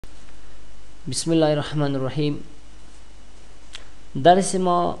بسم الله الرحمن الرحیم. درس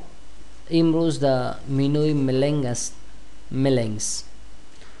ما امروز در مینوی ملنگ است. ملنگز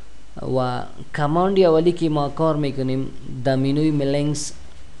و کماند اولی که ما کار میکنیم در مینوی ملنگز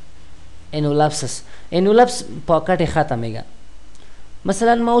انولپس است. انولپس پاکت خط میگه.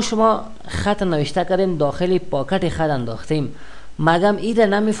 مثلا ما و شما خط نوشته کردیم، داخل پاکت خط انداختیم، مگم ایره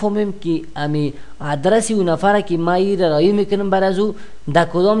نمیفهمیم که امی ادرس اون نفر که ما ایره رایی میکنیم بر از او در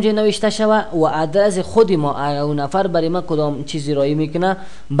کدام جای نوشته شوه و ادرس خودی ما اون نفر برای ما کدام چیزی رایی میکنه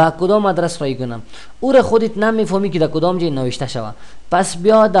با کدام ادرس رایی کنم او را خودت نمیفهمی که در کدام جای نوشته شوه. پس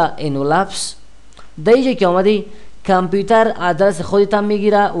بیا در انولپس در اینجا که آمدی کامپیوتر ادرس خودت هم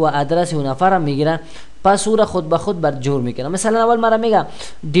میگیره و ادرس اون نفر هم میگیره، پس او را خود به خود بر جور میکنه. مثلا اول مرا میگه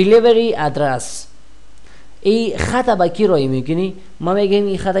دیلیوری ادرس، ای خط با کی رای میکنی؟ ما میگیم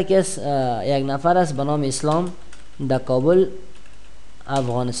این خط که از یک نفر است به نام اسلام در کابل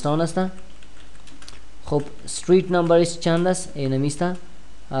افغانستان است. خب استریت نمبرش چند است؟ اینمی است.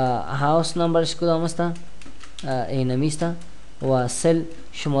 هاوس نمبرش کدام است؟ اینمی است. و سل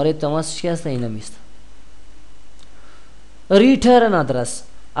شماره تماسش که است؟ اینمی است. ریترن ادرس،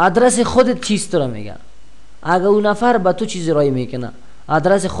 ادرس خودت چیست رو میگه. اگر اون نفر به تو چیزی رای میکنه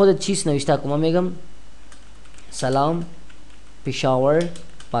ادرس خودت چیست نوشته که ما میگم سلام پشاور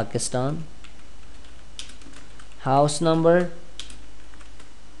پاکستان، هاوس نمبر،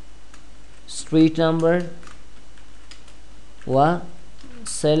 استریت نمبر و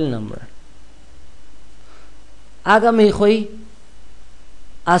سل نمبر. اگر میخوای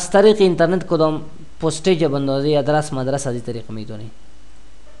از طریق اینترنت کدام پوسټیج بندازی ادرس مدرس از این طریق میدونی،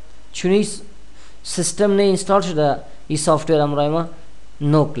 چون این سیستم نه اینستال شده این سافتویر امرای ما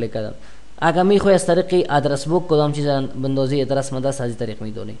نو کلیک کردم. اگر میخوای از طریق ادرس بوک کدام چیز بندازی ادرس مدرس از این طریق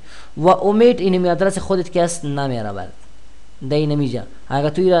میدونی و امید اینمی ادرس خودت که است نمیاره برد دی نمیجا. اگر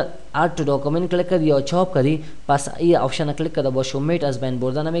توی را اد تو داکومنت کلیک کردی یا چاپ کردی پس این آپشن کلیک کرده باش امید از بین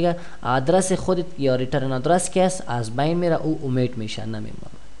برده نمیگه، ادرس خودت یا ریترن ادرس که است از بین میره، او امید میشه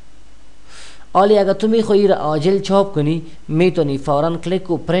نمیمونه. حالی اگر تو میخوای را عاجل چاپ کنی میتونی فورا کلیک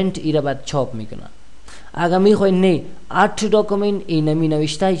و پرینت ایره بعد چاپ میکنه. اگر میخوای نه اد تو داکومنت اینمی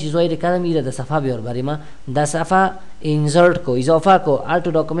نوشته چیزایی رو کردم ایره در صفحه بیار برای ما، در صفحه انسرت کو اضافه کو اد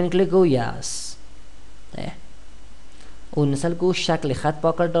تو داکومنت کلیک کو یس اون نسل کو شکل خط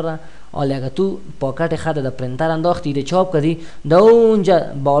پاکت داره. حالی اگر تو پاکت خط در پرینتر انداختی ده چاپ کردی در اونجا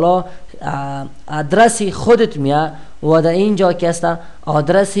بالا ادرس خودت میاد و در اینجا که است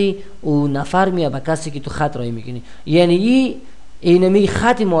ادرس اون نفر میاد به کسی که تو خط رای میکنی. یعنی اینمی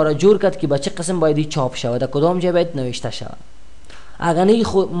خط ما را جور کرد که به چه قسم باید چاپ شود، در کدام جای باید نوشته شود. اگر نه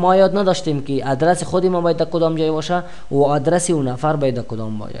ما یاد نداشتیم که ادرس خودی ما باید در کدام جای باشه و ادرس اون نفر باید در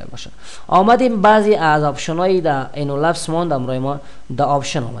کدام جای باشه. آمدیم بعضی از آپشن های در انولپس ماندم روی ما در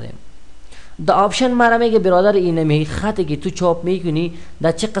آپشن آمدیم. در آپشن مرا میگه برادر اینمی خطی که تو چاپ میکنی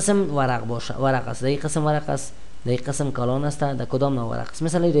در چه قسم ورق باشه، ورق است، در این قسم ورق است، در این قسم کلان است، در کدام نوع ورق است.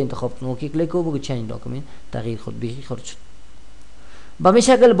 مثلا این انتخاب کن، اوکی کلیک کو بگو چنج داکومنت، تغییر خود بیخی خود شد. به می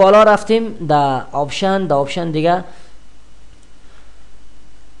شکل بالا رفتیم در آپشن دیگه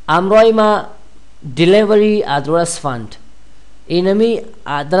امرای ما دیلیوری ادرس فاند، اینمی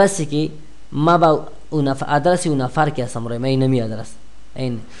ادرسی که ما با اون ادرس اون نفر که است امرای ما اینمی ادرس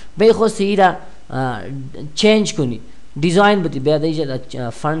این بخواستی ایرا چنج کنی دیزاین بدی بعد اینجا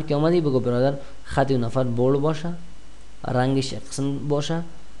فاند که اومدی بگو برادر خط اون نفر بولد باشه، رنگش اقسم باشه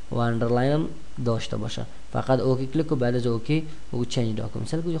و اندرلاین هم داشته باشه. فقط اوکی کلیک کو، بعد از اوکی بگو چنج داکومنت،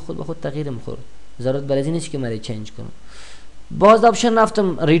 مثلا که خود به خود تغییر میخوره، ضرورت برای نیست که من چنج کنم. باز آپشن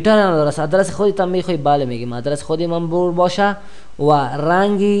رفتم ریترن ادرس خودت هم میخوای بله میگم ادرس خودی من بول باشه و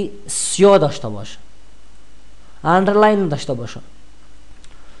رنگی سیاه داشته باشه، اندرلاین داشته باشه.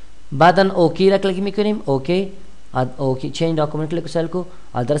 بعدن اوکی را کلیک میکنیم، اوکی چنج داکومنت کلیک سل کو،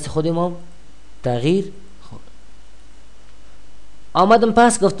 ادرس خودی ما تغییر خورد. آمدم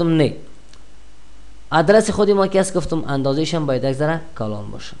پس گفتم نه ادرس خودی ما که است، گفتم اندازه‌ش هم باید یک ذره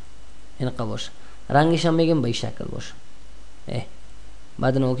کلان باشه، اینقدر باشه، رنگش هم میگم به این شکل باشه.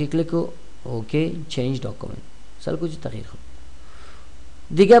 بعد اوکی کلیک کو، اوکی چنج داکومنت سر کو تغییر خود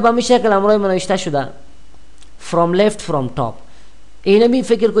دیگه به این شکل امرای من نوشته شده from left from top. اینمی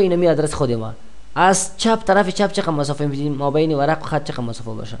فکر کو اینمی ادرس خودی ما از چپ طرف چپ چقدر مسافه می‌بینیم ما بین ورق و خط چقدر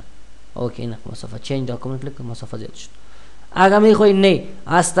مسافه باشه. اوکی اینقدر مسافه، چنج داکومنت کلیک مسافه زیاد شد. اگر میخوای نه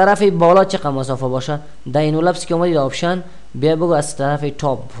از طرف بالا چقدر مسافه باشه در انولپس که اومدی در آپشن بیا بگو از طرف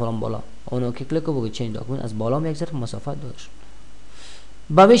تاپ فرام بالا، اون اوکی کلیک کو بگو چنج داکومنت از بالا یک ذره مسافت داشت.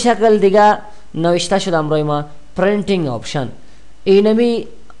 به این شکل دیگه نوشته شد امرای ما پرینتینگ آپشن. اینمی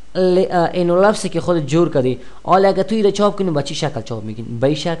انولپس که خود جور کردی، حالا اگر توی را چاپ کنی با چی شکل چاپ میکنی؟ به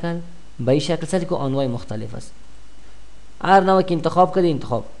این شکل به این شکل سل که انواع مختلف است. هر نوع که انتخاب کردی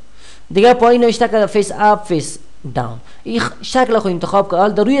انتخاب. دیگه پایین نوشته که فیس اپ فیس داون، این شکل خو انتخاب که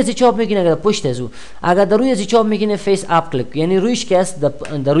حال در روی از چاپ میکنه، اگر پشت از او، اگر در روی از چاپ میکنه فیس اپ کلیک، یعنی رویش که است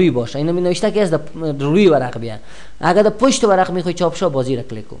در روی باشه، اینو می نوشته که است در روی ورق بیا. اگر در پشت ورق میخوای چاپ شو بازی را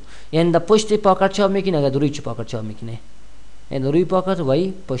کلیک کو، یعنی در پشت پاکت چاپ میکنه، اگر در روی پاکت چاپ میکنه، یعنی در روی پاکت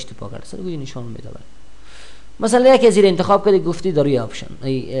وای پشت پاکت سر گوی نشان میده. مثلا یکی زیر انتخاب کردی گفتی در روی آپشن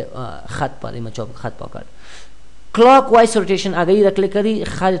ای خط پر این چاپ خط پاکت کلاک وایس روتیشن، اگر این را کلیک کردی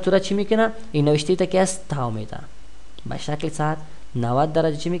خط تو را چی میکنه، این نوشته تا که است تاو میده به شکل ساعت 90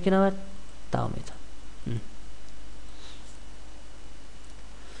 درجه چی میکنه تاو میده.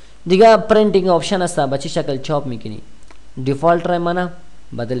 دیگه پرینتینگ آپشن است، به چه شکل چاپ میکنی، دیفالت را منه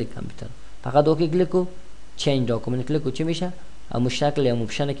بدل کامپیوتر، فقط اوکی کلیک کو، چینج داکومنت کلیک کو، چی میشه همون شکل یا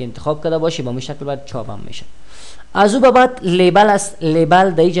آپشن که انتخاب کرده باشی به همون شکل بعد چاپ هم میشه. از او به بعد لیبل است،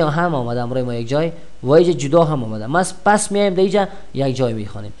 لیبل در اینجا هم آمده امروز ما یک جای و اینجا جدا هم آمده، ما پس میایم در اینجا یک جای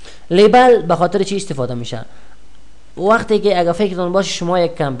میخوانیم. لیبل به خاطر چی استفاده میشه؟ وقتی که اگه فکرتون باشه شما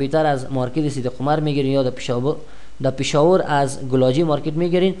یک کامپیوتر از مارکت سید قمر میگیرین یا در پشاور از گلاجی مارکت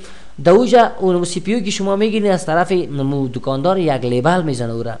میگیرین، در اونجا اون سی پی یو که شما میگیرین از طرف دکاندار یک لیبل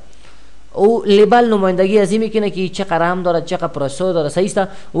میزنه اورا، او لیبل نمایندگی از این میکنه که چه رم داره چه پروسسور داره، صحیح است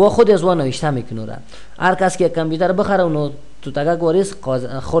و خود از اون نوشته میکنه. هر کس که کامپیوتر بخره اونو تو تگا گوریس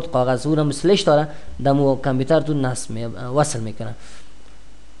خود کاغذ اون مثلش داره دمو کامپیوتر تو نصب وصل میکنه،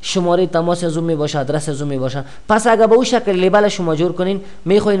 شماره تماس از اون می باشه، آدرس از اون می باشه. پس اگه به اون شکل لیبل شما جور کنین،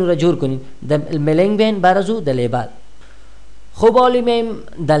 میخواین اون را جور کنین د ملنگ بین برازو د لیبل. خب حالی میم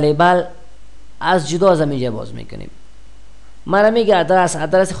د لیبل از جدا از اینجا باز میکنیم. مرا میگه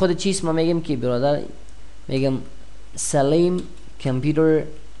آدرس خود چیست، ما میگیم که برادر میگم سلیم کامپیوتر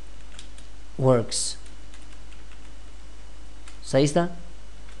ورکس، صحیح است،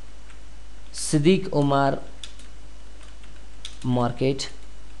 صدیق عمر مارکت،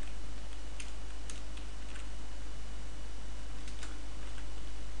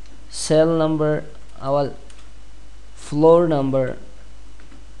 cell number اول floor number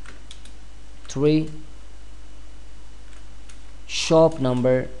 3 shop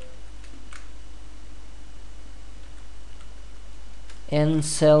number and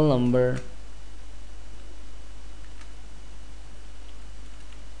cell number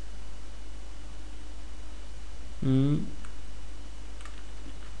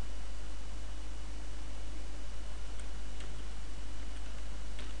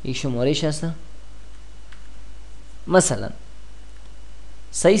این شمارش هست مثلا،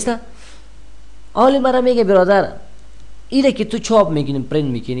 صحیح است. حالی مرا میگه برادر ایره که تو چاپ میکنی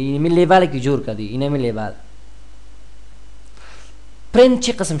پرینت میکنی، این لیبل که جور کردی، این می لیبل پرینت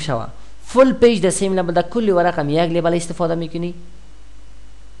چه قسم شوه، فول پیج در سیم لیبل در کلی ورق هم یک لیبل استفاده میکنی،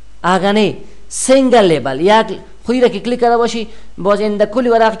 اگر نه سینگل لیبل یک خویره که کلیک کرده باشی باز این در کلی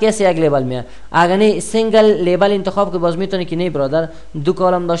ورق کسی یک لیبل میاد، اگر نه سینگل لیبل انتخاب که باز میتونی که نه برادر دو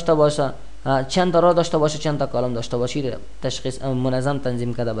کالم داشته باشه، چند تا را داشته باشه، چند تا کالم داشته باشی، تشخیص منظم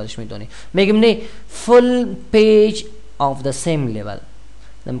تنظیم کرده برش میتونی. میگم نه فول پیج of the same level،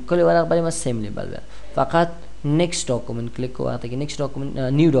 دم کلی ورق برای ما سیم لیبل بیاد، فقط next document کلیک کو، وقتی که next document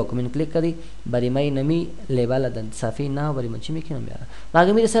new document کلیک کردی برای ما نمی لیبل در صفحه نه برای ما چی میکنم بیاره،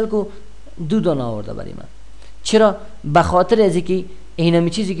 مگه میرسل کو دو دانه آورده برای من. چرا؟ به خاطر از اینکه اینمی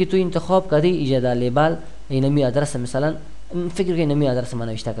چیزی که تو انتخاب کردی ایجاد لیبل، اینمی آدرس مثلا فکر که اینمی آدرس من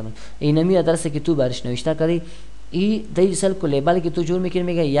نوشته کردم، اینمی آدرسی که تو برش نوشته کردی ای دیسل کو لیبل که تو جور میکنی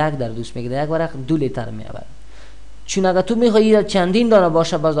میگه یک در دوست میگه یک ورق 2 لیتر میآورد. چون اگر تو میخوای چندین دانه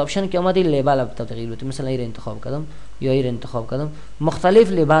باشه باز آپشن که اومد لیبل تغییر بده، مثلا این انتخاب کردم یا این انتخاب کردم، مختلف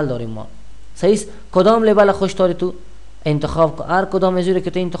لیبل داریم ما، صحیح است. کدام لیبل خوش داری تو انتخاب کن، هر کدام از که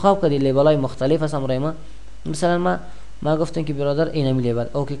تو انتخاب کردی لیبل های مختلف هست امروز ما. مثلا ما گفتم که برادر اینمی لیبل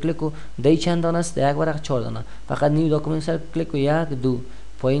اوکی کلیک کو، دی چند دانه است، یک ورق 4 دانه، فقط نیو داکومنت سر کلیک کو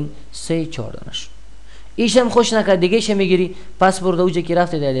 1.2.3 4 دانش. ایشم خوش نکرد دیگه ایش میگیری پس برد اوجه که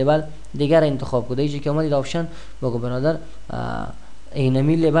رفته در لیبل دیگر انتخاب کو، دیگه که اومدید آپشن بگو برادر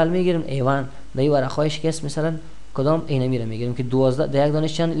اینمی لیبل میگیریم ایوان دی ورق هایش که است، مثلا کدام اینمی رو میگیریم که 12 یک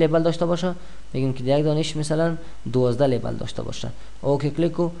دانش چند لیبل داشته باشه، میگیم که یک دانش مثلا 12 لیبل داشته باشه، اوکی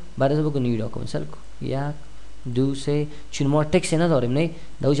کلیک کو، بعد از بگو نیو داکومنت سر کو 1 دو سه چون ما تکس نداریم نه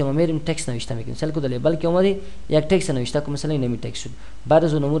دوجا ما میریم تکس نوشته میکنیم. مثلا که لیبل که اومدی یک تکس نوشته که مثلا اینمی تکس شد، بعد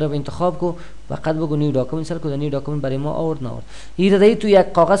از اون امور رو انتخاب کو فقط بگو نیو داکومنت. مثلا که نیو داکومنت برای ما آورد نورد این رو تو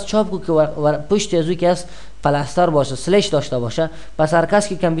یک کاغذ چاپ کو که پشت از که از پلاستر باشه سلش داشته باشه، پس هر کس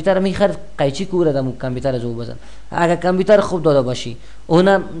که کامپیوتر میخره قیچی کوره دم کامپیوتر از او بزن. اگر کامپیوتر خوب داده باشی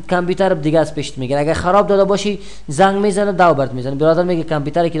اون کامپیوتر دیگه از پیش میگیره، اگر خراب داده باشی زنگ میزنه داو برات میزنه، برادر میگه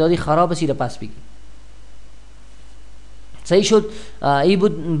کامپیوتر که دادی خراب است پس بگی. صحیح شد. این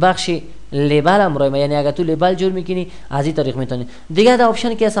بود بخش لیبل امرای ما، یعنی اگر تو لیبل جور میکنی از این طریق میتونی. دیگه دا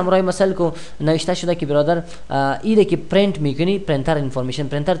آپشن که از امرای مثلا کو نوشته شده که برادر ایده که پرینت میکنی، پرینتر انفورمیشن،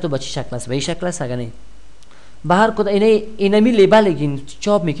 پرینتر تو به چه شکل است؟ به این شکل است. اگر نه به هر کدوم اینمی لیبل که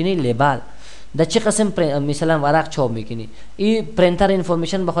چاپ میکنی لیبل در چه قسم مثلا ورق چاپ میکنی، این پرینتر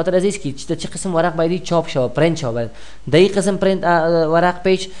انفورمیشن به خاطر از است که چه قسم ورق باید چاپ شود، پرینت شود. در این قسم پرینت ورق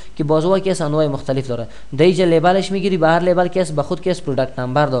پیج که بازوها که از انواع مختلف داره، در اینجا لیبلش میگیری، به هر لیبل که است به خود که است پروداکت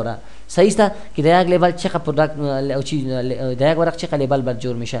نمبر داره. صحیح است که در یک لیبل چه پروداکت در یک ورق چه لیبل بر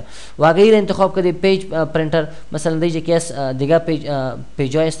جور میشه. و اگر انتخاب کردی پیج پرینتر مثلا در اینجا که است دیگه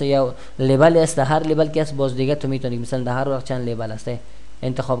پیج است یا لیبل است، هر لیبل که است باز دیگه تو میتونی مثلا در هر ورق چند لیبل است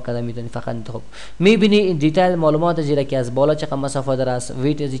انتخاب کرده میتونی فقط انتخاب میبینی دیتیل معلومات زیرا که از بالا چقدر مسافت داره است،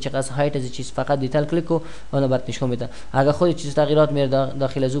 ویت از چقدر هایت از چیز، فقط دیتیل کلیک کو اون برات نشون میده. اگر خود چیز تغییرات میره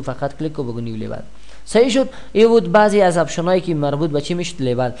داخل از او فقط کلیک کو بگو نیو لیبل. صحیح شد. این بود بعضی از اپشنایی که مربوط به چی میشه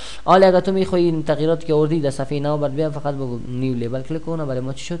لیبل. حالا اگر تو میخوای این تغییرات که آوردی در صفحه نو برات بیا فقط بگو نیو لیبل کلیک کن. برای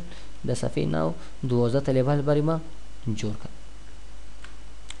ما چی شد؟ در صفحه نو 12 تا لیبل برای ما جور کرد.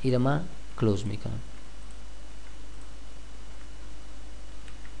 این ما کلوز میکنم.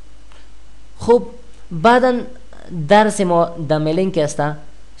 خب بعدا درس ما در میلینگ که است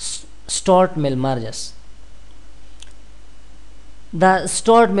start میل مرج است. در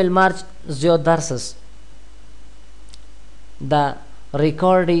start میل مرج زیاد درس است. در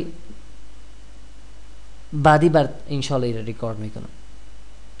ریکاردی بعدی بر انشالله ریکارد میکنم.